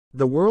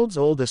The world's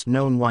oldest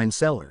known wine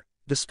cellar,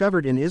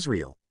 discovered in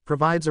Israel,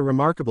 provides a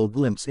remarkable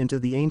glimpse into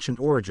the ancient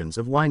origins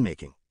of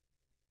winemaking.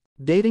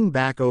 Dating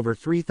back over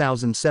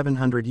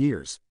 3,700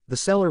 years, the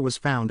cellar was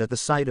found at the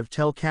site of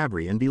Tel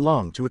Kabri and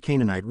belonged to a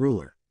Canaanite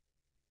ruler.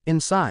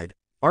 Inside,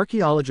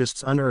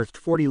 archaeologists unearthed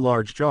 40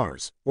 large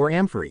jars, or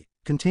amphorae,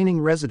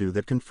 containing residue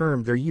that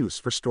confirmed their use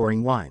for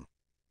storing wine.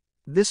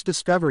 This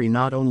discovery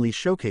not only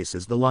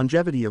showcases the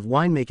longevity of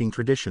winemaking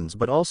traditions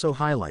but also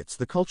highlights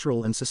the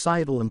cultural and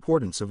societal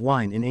importance of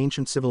wine in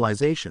ancient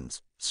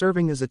civilizations,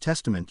 serving as a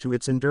testament to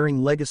its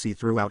enduring legacy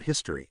throughout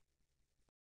history.